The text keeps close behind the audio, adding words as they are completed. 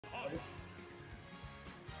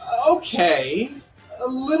Okay, a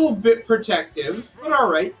little bit protective, but all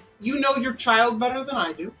right. You know your child better than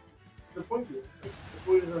I do. The point being, like, the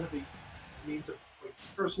boy doesn't have the means of like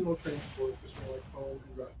personal transport between like home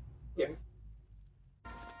and run. Yeah.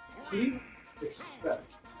 He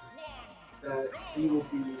expects that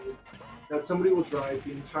that somebody will drive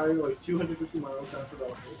the entire like 250 miles down to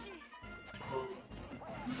Valorant,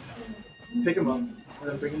 pick him up, and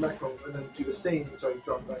then bring him back home, and then do the same so I can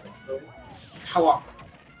drop him back off, right? How often?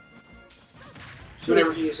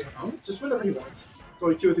 Whenever he is at home? Just whenever he wants. So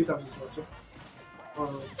like 2 or 3 times a semester.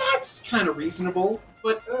 That's kind of reasonable,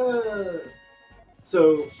 but...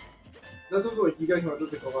 So, that's also like, you gotta come out,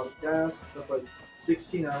 that's like a lot of gas, that's like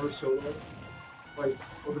 16 hours total. Like,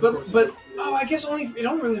 over the course of, like, 2 days. I guess it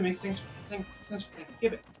only really makes sense for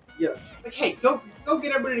Thanksgiving. Yeah. Like, hey, go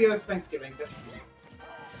get everybody together for Thanksgiving. That's cool.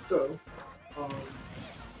 So,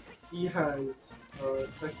 he has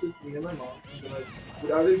texted me and my mom and been like,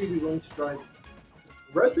 would either of you be willing to drive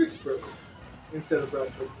Fredericksburg instead of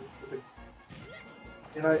Bradford?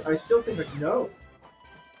 And I still think like no.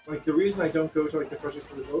 Like the reason I don't go to like the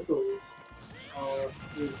Fredericksburg locals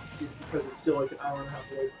is because it's still like an hour and a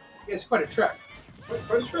half away. Yeah, it's quite a trek.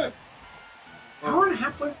 Quite a trek. Hour and a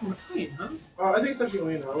half away from McLean, huh? I think it's actually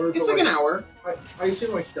only an hour. It's like an hour. I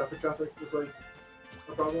assume like Stafford traffic is like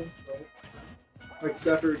a problem, right? Like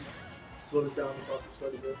Stafford slows down the process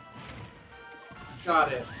quite a bit.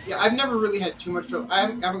 Got it. Yeah, I've never really had too much trouble. I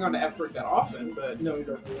haven't gone to F-Burg that often, but... No,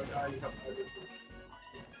 exactly. Like, I have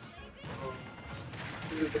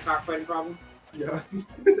Is it the cockfighting problem? Yeah.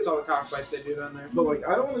 It's all the cockfights they do down there. But, like,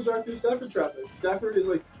 I don't want to drive through Stafford traffic. Stafford is,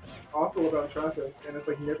 like, awful about traffic, and it's,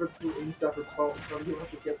 like, never in Stafford's fault. Some people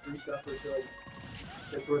have to get through Stafford to, like,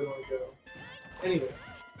 get to where they want to go. Anyway.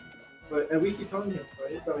 And we keep telling him,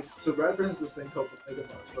 right? That, like, so Bradford has this thing called the Mega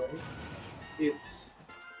Bus, right? It's...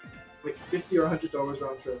 like $50 or $100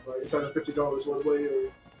 round trip, right? It's either $50 one way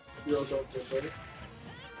or $50 round trip,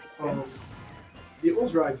 right? It will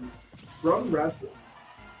drive you from Radford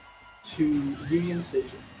to Union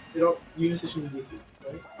Station. Union Station in DC,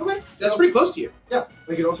 right? Okay, that's pretty close to you. Yeah,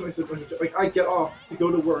 like it also makes it like I get off to go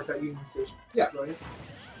to work at Union Station. Yeah, right.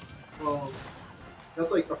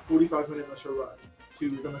 That's like a 45-minute metro ride to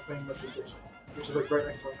the McLean Metro Station, which is like right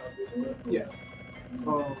next to my house, basically. Yeah.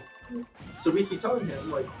 So we keep telling him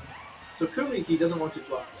like. So clearly he doesn't want to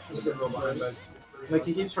drive. Like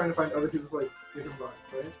he keeps trying to find other people to like give him ride,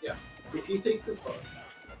 right? Yeah. If he takes this bus,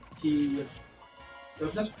 he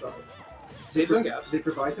doesn't have to drive. Saves on gas. They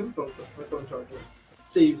provide him a phone charger.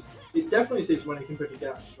 It definitely saves money compared to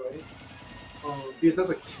gas, right? Because that's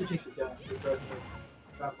like 2 tanks of gas. You're driving like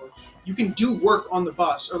that much. You can do work on the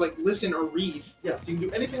bus or like listen or read. Yeah, so you can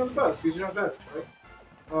do anything on the bus because you're not driving,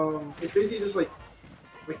 right? It's basically just like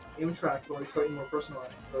Amtrak, but like slightly more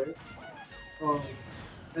personalized, right?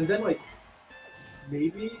 And then like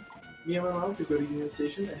maybe me and my mom could go to Union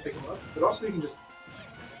Station and pick him up, but also we can just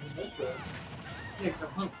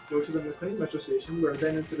go to the McLean Metro Station, where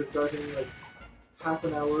then instead of driving like half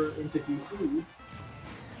an hour into DC,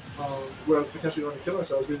 where potentially we want to kill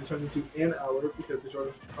ourselves, we turn into an hour because the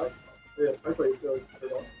Georgia Pike is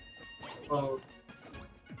cut off.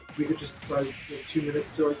 We could just drive like 2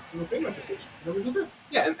 minutes to like the McLean Metro Station, and then we're just there.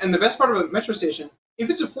 Yeah, and the best part of a metro station, if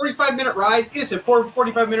it's a 45-minute ride, it is a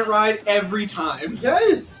 45-minute ride every time.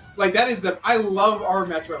 Yes! Like, that is I love our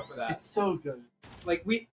metro for that. It's so good. Like,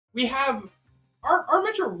 we have... Our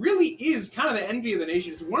metro really is kind of the envy of the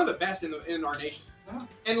nation. It's one of the best in our nation. Yeah.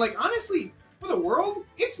 And, like, honestly, for the world,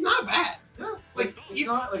 it's not bad. Yeah. Like, it's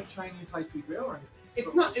not like Chinese high-speed rail or anything.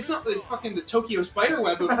 It's not like fucking the Tokyo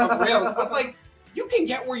spiderweb of rails, but, like, you can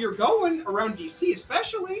get where you're going around DC,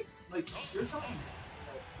 especially. Like, you're talking,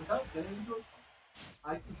 without getting into it,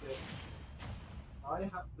 I can get, I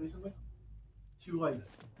have basically to like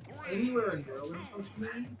anywhere in Maryland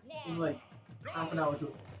functionally in like half an hour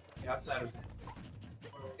to Yeah, outside of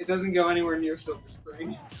it doesn't go anywhere near Silver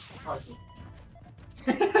Spring.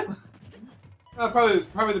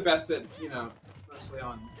 Probably the best that, you know, it's mostly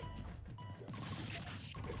on.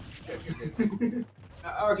 Good.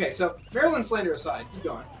 Okay, so Maryland slander aside, keep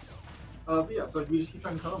going. But yeah, so like, we just keep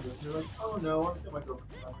trying to tell them this, and they're like, oh no, I'll just get my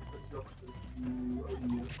girlfriend back. Let's go for this to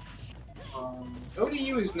ODU.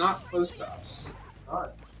 ODU is not close to us. It's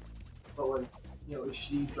not. But like, you know, if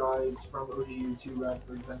she drives from ODU to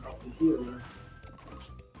Radford, then up to here,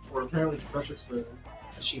 or apparently to Fredericksburg.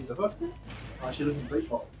 Is she in the hook? She lives in Great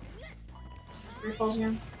Falls. Great Falls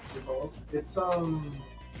again? Great Falls. It's you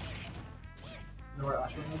know where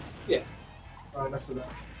Ashburn is? Yeah. Next to that.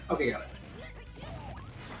 Okay, got it.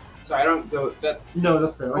 Sorry, I don't go that. No,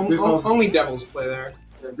 that's fair. Like, only Devils play there.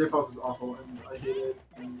 Yeah, Great Falls is awful, and I hate it.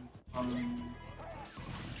 And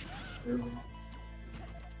Barely.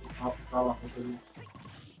 God awful city.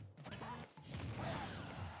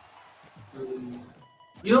 Really.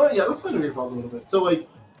 You know what? Yeah, let's find Great Falls a little bit. So like,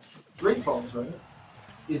 Great Falls, right,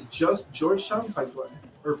 is just Georgetown Parkway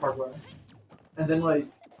or Parkway, and then like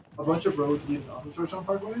a bunch of roads leading off of Georgetown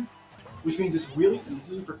Parkway, which means it's really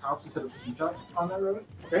easy for cops to set up speed traps on that road.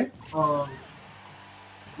 Okay.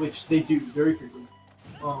 Which they do very frequently.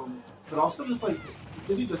 But also just like the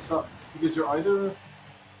city just sucks because you're either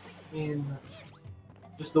in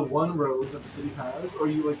just the one road that the city has, or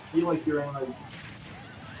you like feel like you're in like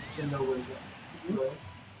in nowhere zone.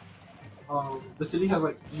 Right? The city has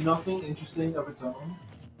like nothing interesting of its own,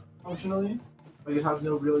 functionally. Like it has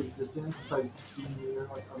no real existence besides being near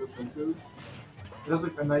like other places. It has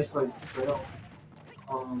like a nice like trail.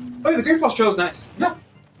 Oh, yeah, the Great Falls Trail is nice. Yeah.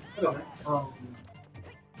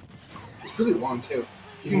 It's really long too.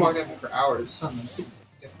 You can walk that thing for hours. So nice.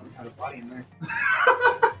 Definitely had a body in there.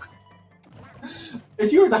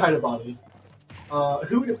 If you were to hide a body,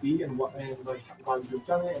 who would it be, and what, and like why would you have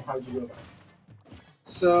done it, and how would you go about it?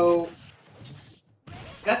 So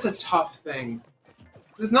that's a tough thing.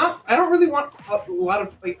 There's not. I don't really want a lot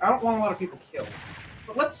of. Like, I don't want a lot of people killed.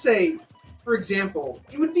 But let's say, for example,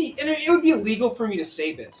 it would be illegal for me to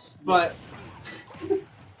say this, but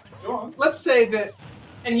Go on. let's say that,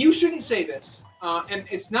 and you shouldn't say this, and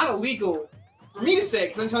it's not illegal for me to say it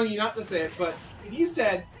because I'm telling you not to say it. But if you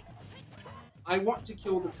said, "I want to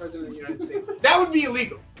kill the president of the United States," that would be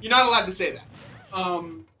illegal. You're not allowed to say that.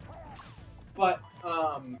 But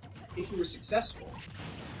if you were successful,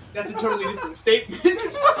 that's a totally different statement.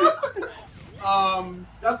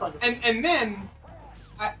 That's fine.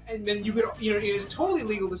 And then you could, you know, it is totally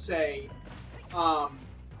legal to say,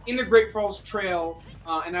 in the Great Falls Trail,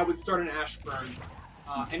 and I would start an Ashburn,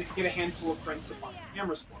 and get a handful of friends to watch the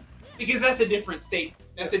cameras for, because that's a different statement.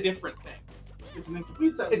 That's a different thing. It's an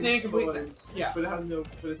incomplete sentence. It's an incomplete sentence. Yeah. But it has no.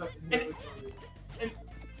 But it's not.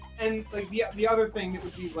 And like the other thing that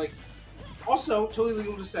would be like, also totally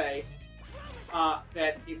legal to say,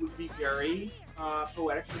 that it would be very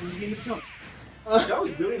poetic for me to be in the Potomac. That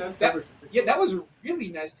was really nice coverage. Yeah, that was a really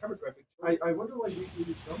nice coverage by Bigshorty. I wonder why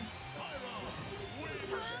D-Twizy comes.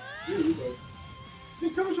 Dude, but he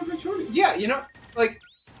covers for Bigshorty. Yeah, you know, like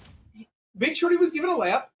Bigshorty was given a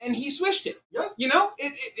layup and he swished it. Yeah. You know,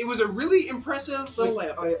 it was a really impressive little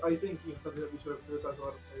layup. I think something that we should have criticized a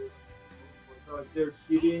lot of players. Like they're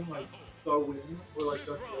giving like the win or like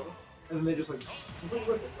the kill, and then they just like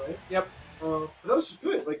completely rip it, right? Yep. But that was just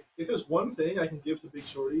good. Like, if there's one thing I can give to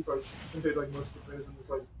Bigshorty, compared to like most of the players in this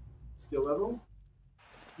like skill level,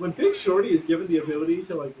 when Bigshorty is given the ability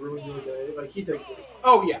to like ruin your day, like he takes it.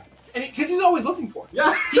 Oh yeah, and because he's always looking for it.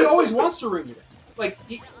 Yeah. He always wants to ruin your day. Like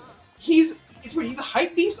it's weird. He's a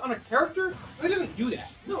hype beast on a character, but he doesn't do that.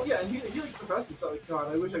 No, yeah, and he like professes that like,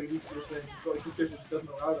 God, I wish I could eat your things, but like this character just doesn't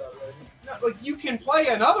allow that, right? No, like you can play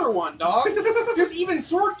another one, dog. There's even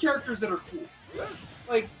sword characters that are cool. Yeah.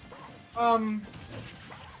 Like,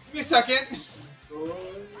 give me a second. Roy.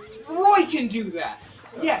 Roy can do that.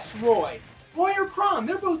 Yeah. Yes, Roy. Roy or Crom,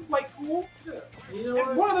 they're both quite cool. Yeah. You know And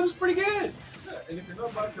what? one of them's pretty good. Yeah, and if you're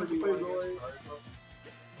not black, you play Roy.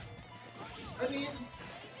 I mean,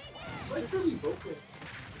 Mike Curly Vulcan.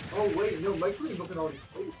 Oh wait, no, Mike Curly Vulcan already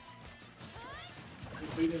played. He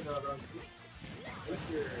played in round 2.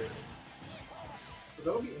 But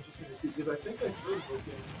that'll be interesting to see because I think I heard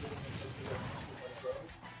Vulcan getting something that nice round.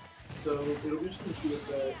 So it'll be interesting to see what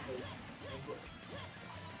that like, ends up.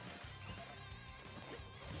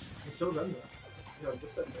 Until then, though, yeah,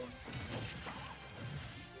 just set going.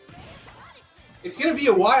 It's gonna be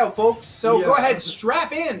a while, folks. So Yeah. go ahead,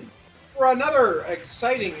 strap in for another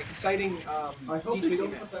exciting I hope they D-Twizy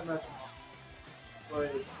don't match. put that match off.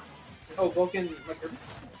 Like, Oh, Vulcan, like,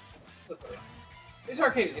 it's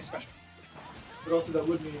Arcadian, it's special. but also that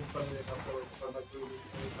would mean, funnily enough, that like, Mike Curly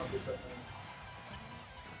only combat set names.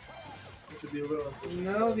 Which would be a little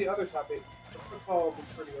unfortunate. No, the other topic. Football was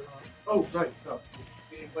pretty good on. Oh, right, no.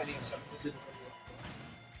 We didn't play any of 7. This didn't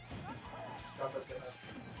combat set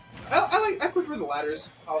names. I prefer the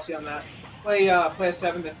ladders policy on that. Play a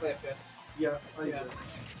 7, then play a 5th. Yeah, I agree. Yeah.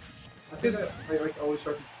 I think I like always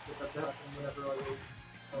try to get that to happen whenever I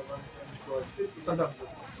run, and so like, it sometimes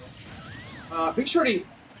doesn't. Bigshorty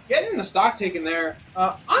getting the stock taken there.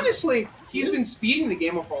 Honestly, he's been speeding the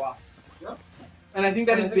game up a lot. Yeah. And I think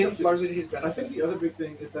that And has I think been that's it. largely to his benefit. I think the other big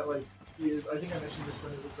thing is that like he is. I think I mentioned this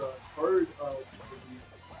when it was hard.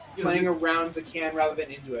 Playing around the can rather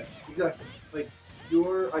than into it. Exactly. Like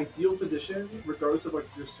your ideal position, regardless of like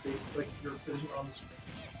your space, like your position on the screen,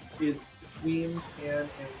 is between can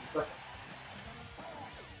and spectrum.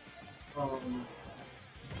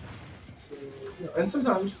 So, and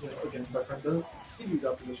sometimes, again, background doesn't give you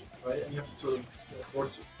that position, right? And you have to sort of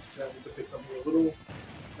force them to pick something a little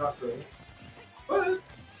not great. But,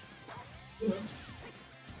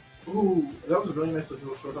 ooh, that was a really nice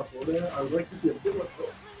little short hop roll there. I would like to see a bit more though.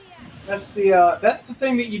 That's the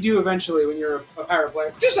thing that you do eventually when you're a pirate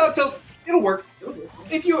player. Just up tilt, it'll work. It'll work,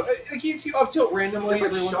 yeah. If you up tilt randomly, It's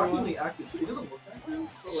like every once in a while. shockingly active, so it doesn't look active.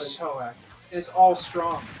 But like, So active. And it's all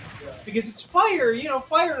strong. yeah. Because it's fire,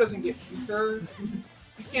 fire doesn't get weaker.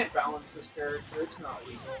 You can't balance this character, it's not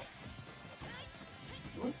legal.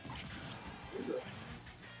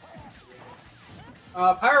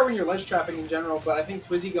 Pyro when you're ledge trapping in general, but I think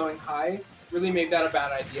Twizy going high really made that a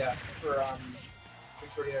bad idea for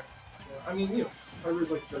Bigshorty there. Yeah, I mean,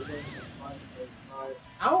 Pyro's like juggling is fine, but not.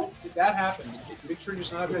 How did that happen? Did Bigshorty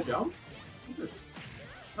just not have a jump?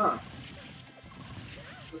 Huh.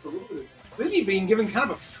 That's a little bit of Twizy being given kind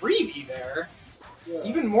of a freebie there. yeah.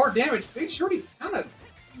 Even more damage. Bigshorty kind of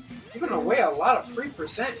giving away a lot of free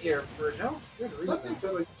percent here for no good reason. That being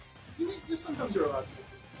said, like, just sometimes you're allowed to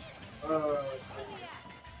do this.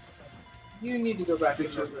 You need to go back to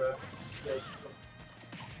Bigshorty. the... Yeah.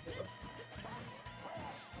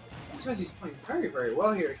 Twizy's playing very, very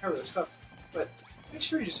well here to cover their stuff, but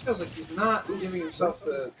Bigshorty just feels like he's not giving himself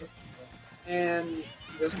the... And he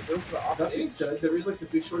doesn't go for the That opposite. being said, there is like the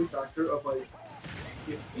Bigshorty factor of like,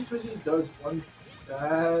 if D-Twizy does one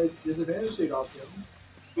bad disadvantage state option,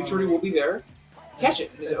 Bigshorty will be there. Catch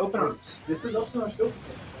it in his open arms. This is up smash go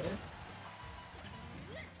percent, right?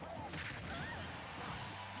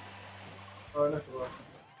 Oh, nice a lot.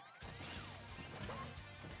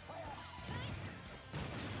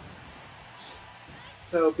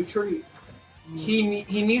 So Bigshorty, he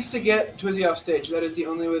needs to get Twizy off stage. That is the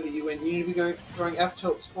only way that you win. You need to be throwing F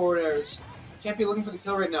tilts, forward airs. You can't be looking for the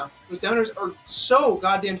kill right now. Those downers are so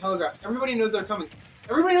goddamn telegraphed. Everybody knows they're coming.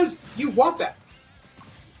 Everybody knows you want that.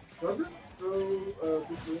 Does it? Throw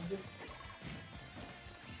Bigshorty?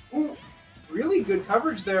 Ooh, really good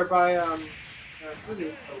coverage there by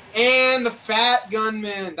Twizy. And the fat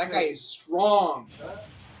gunman. That guy is strong. That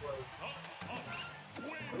was,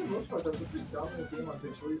 for the most part, that was a pretty dominant game on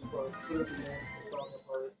Bigshorty's part. Sort of the game was falling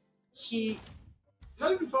apart. He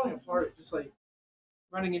Not even falling apart, just like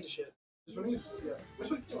running into shit. just running into yeah.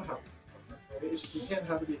 Which like happen. Right? It's just we can't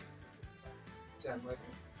have it be Exactly.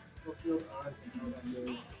 Field, I think how that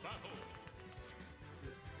goes.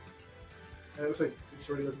 And it looks like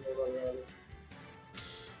Bigshorty doesn't know about it either.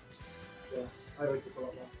 Yeah, I like this a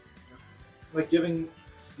lot more. Yeah. Like giving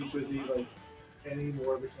D-Twizy like any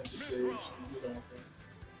more of a campus stage, you don't think.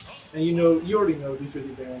 And you already know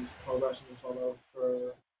D-Twizy banned Power Bashing and Swallow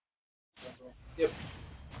for Snapple. Yep.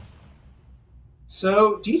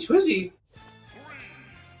 So D-Twizy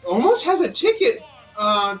almost has a ticket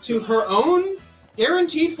to her own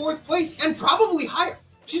guaranteed 4th place and probably higher.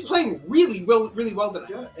 She's playing really well tonight.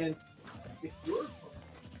 Yeah, and if your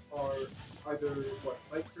opponents are either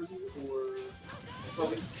Mike Kirby or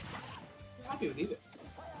Probably happy with either.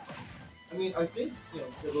 I mean, I think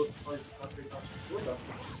they're both probably not great options for them.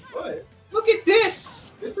 But Look at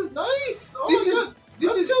this. this is nice. Oh This my is God. this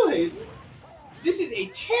Let's is go, Hayden. this is a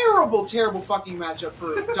terrible fucking matchup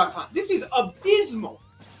for Duck Hunt. This is abysmal.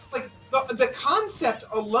 Like the concept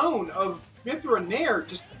alone of Mithra Nair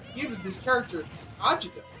just gives this character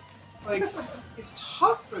agita. Like it's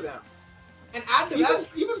tough for them. And add to that,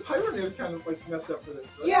 Even Pyronir is kind of like messed up for this,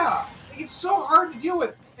 right? yeah, like, it's so hard to deal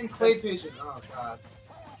with. And Clay Pigeon, oh god.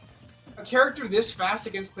 A character this fast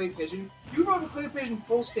against Clay Pigeon, you run Clay Pigeon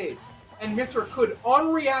full stage, and Mithra could,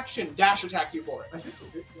 on reaction, dash attack you for it. I think the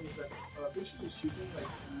big thing is that Bigshorty is choosing like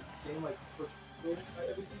the same like approach at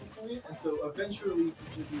every single point, and so eventually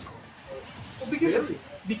D-Twizy's Well,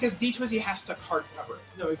 because D-Twizy has to hard cover it.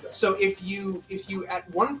 no, exactly. So if you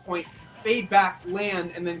at one point fade back,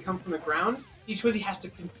 land, and then come from the ground, D-Twizy has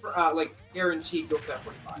to like guarantee go for that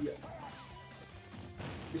 45. Yeah.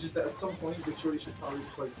 It's just that at some point Bigshorty should probably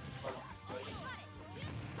just like.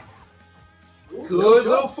 Ooh, Good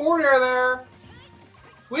little forward air there.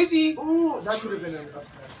 Twizy. Ooh, that could have been an up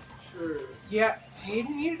smash. Sure. Yeah,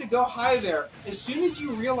 Hayden needed to go high there. As soon as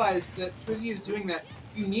you realize that Twizy is doing that,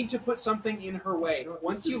 you need to put something in her way. No,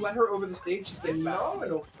 Once this you is let her over the stage, she's getting back.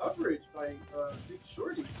 Phenomenal coverage by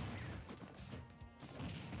Bigshorty.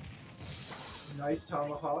 Nice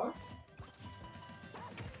tomahawk.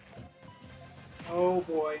 Oh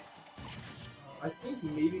boy. I think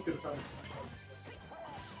maybe could have found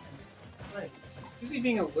a Twizy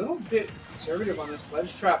being a little bit conservative on this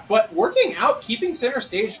ledge trap, but working out, keeping center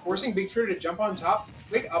stage, forcing Bigshorty to jump on top,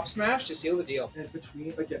 quick up smash to seal the deal. And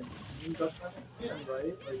between Duck Hunt and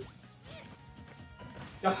right? Like,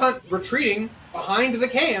 Duck Hunt retreating behind the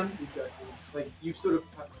can. Exactly. Like, you sort of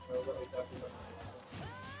have to know that, like, that's what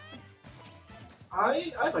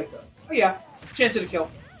I like that. Oh yeah, chance at a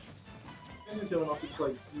kill. Chance to kill, and also just,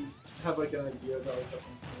 like, you have, like, an idea about, like, Duck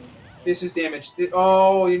Hunt's coming. This is damage.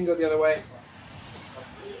 Oh, you didn't go the other way. That's fine.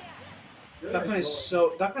 That's Duck Hunt nice is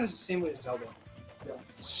so. Duck Hunt is the same way as Zelda. Yeah.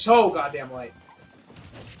 So goddamn light.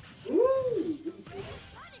 Ooh!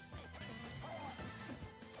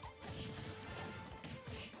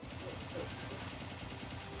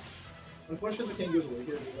 Unfortunately, the king goes away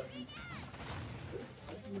here.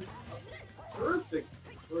 Perfect.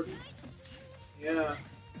 Shorty. Yeah.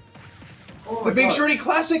 Oh The my God. Bigshorty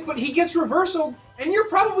classic, but he gets reversal, and you're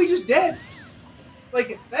probably just dead.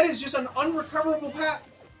 Like, that is just an unrecoverable path.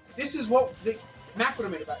 This is what the Mac would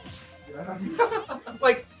have made it back. Yeah.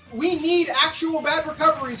 Like, we need actual bad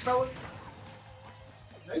recoveries, fellas.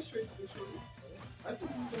 Nice trade for Bigshorty. I think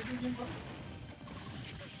this is going to be a game fun.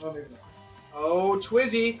 Oh, maybe not. Oh,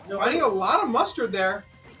 Twizy, No, finding a lot of mustard there.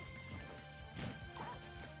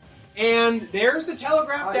 And there's the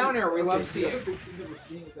telegraph down air we love seeing. The other big thing that we're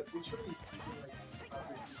seeing is that Bigshorty is using, like,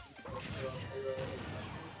 classic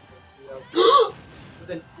stuff, but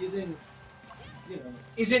then isn't, you know...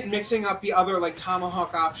 Isn't mixing up the other, like,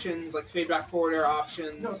 tomahawk options, like fade back forward air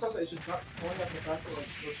options. No, it's not that. It's just not pulling up the fact that, like,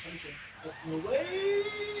 we're punishing. That's no way!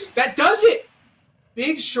 That does it!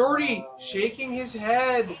 Bigshorty shaking his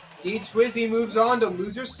head. D-Twizy moves on to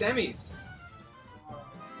loser semis.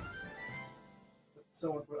 That's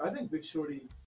so unfortunate. I think Bigshorty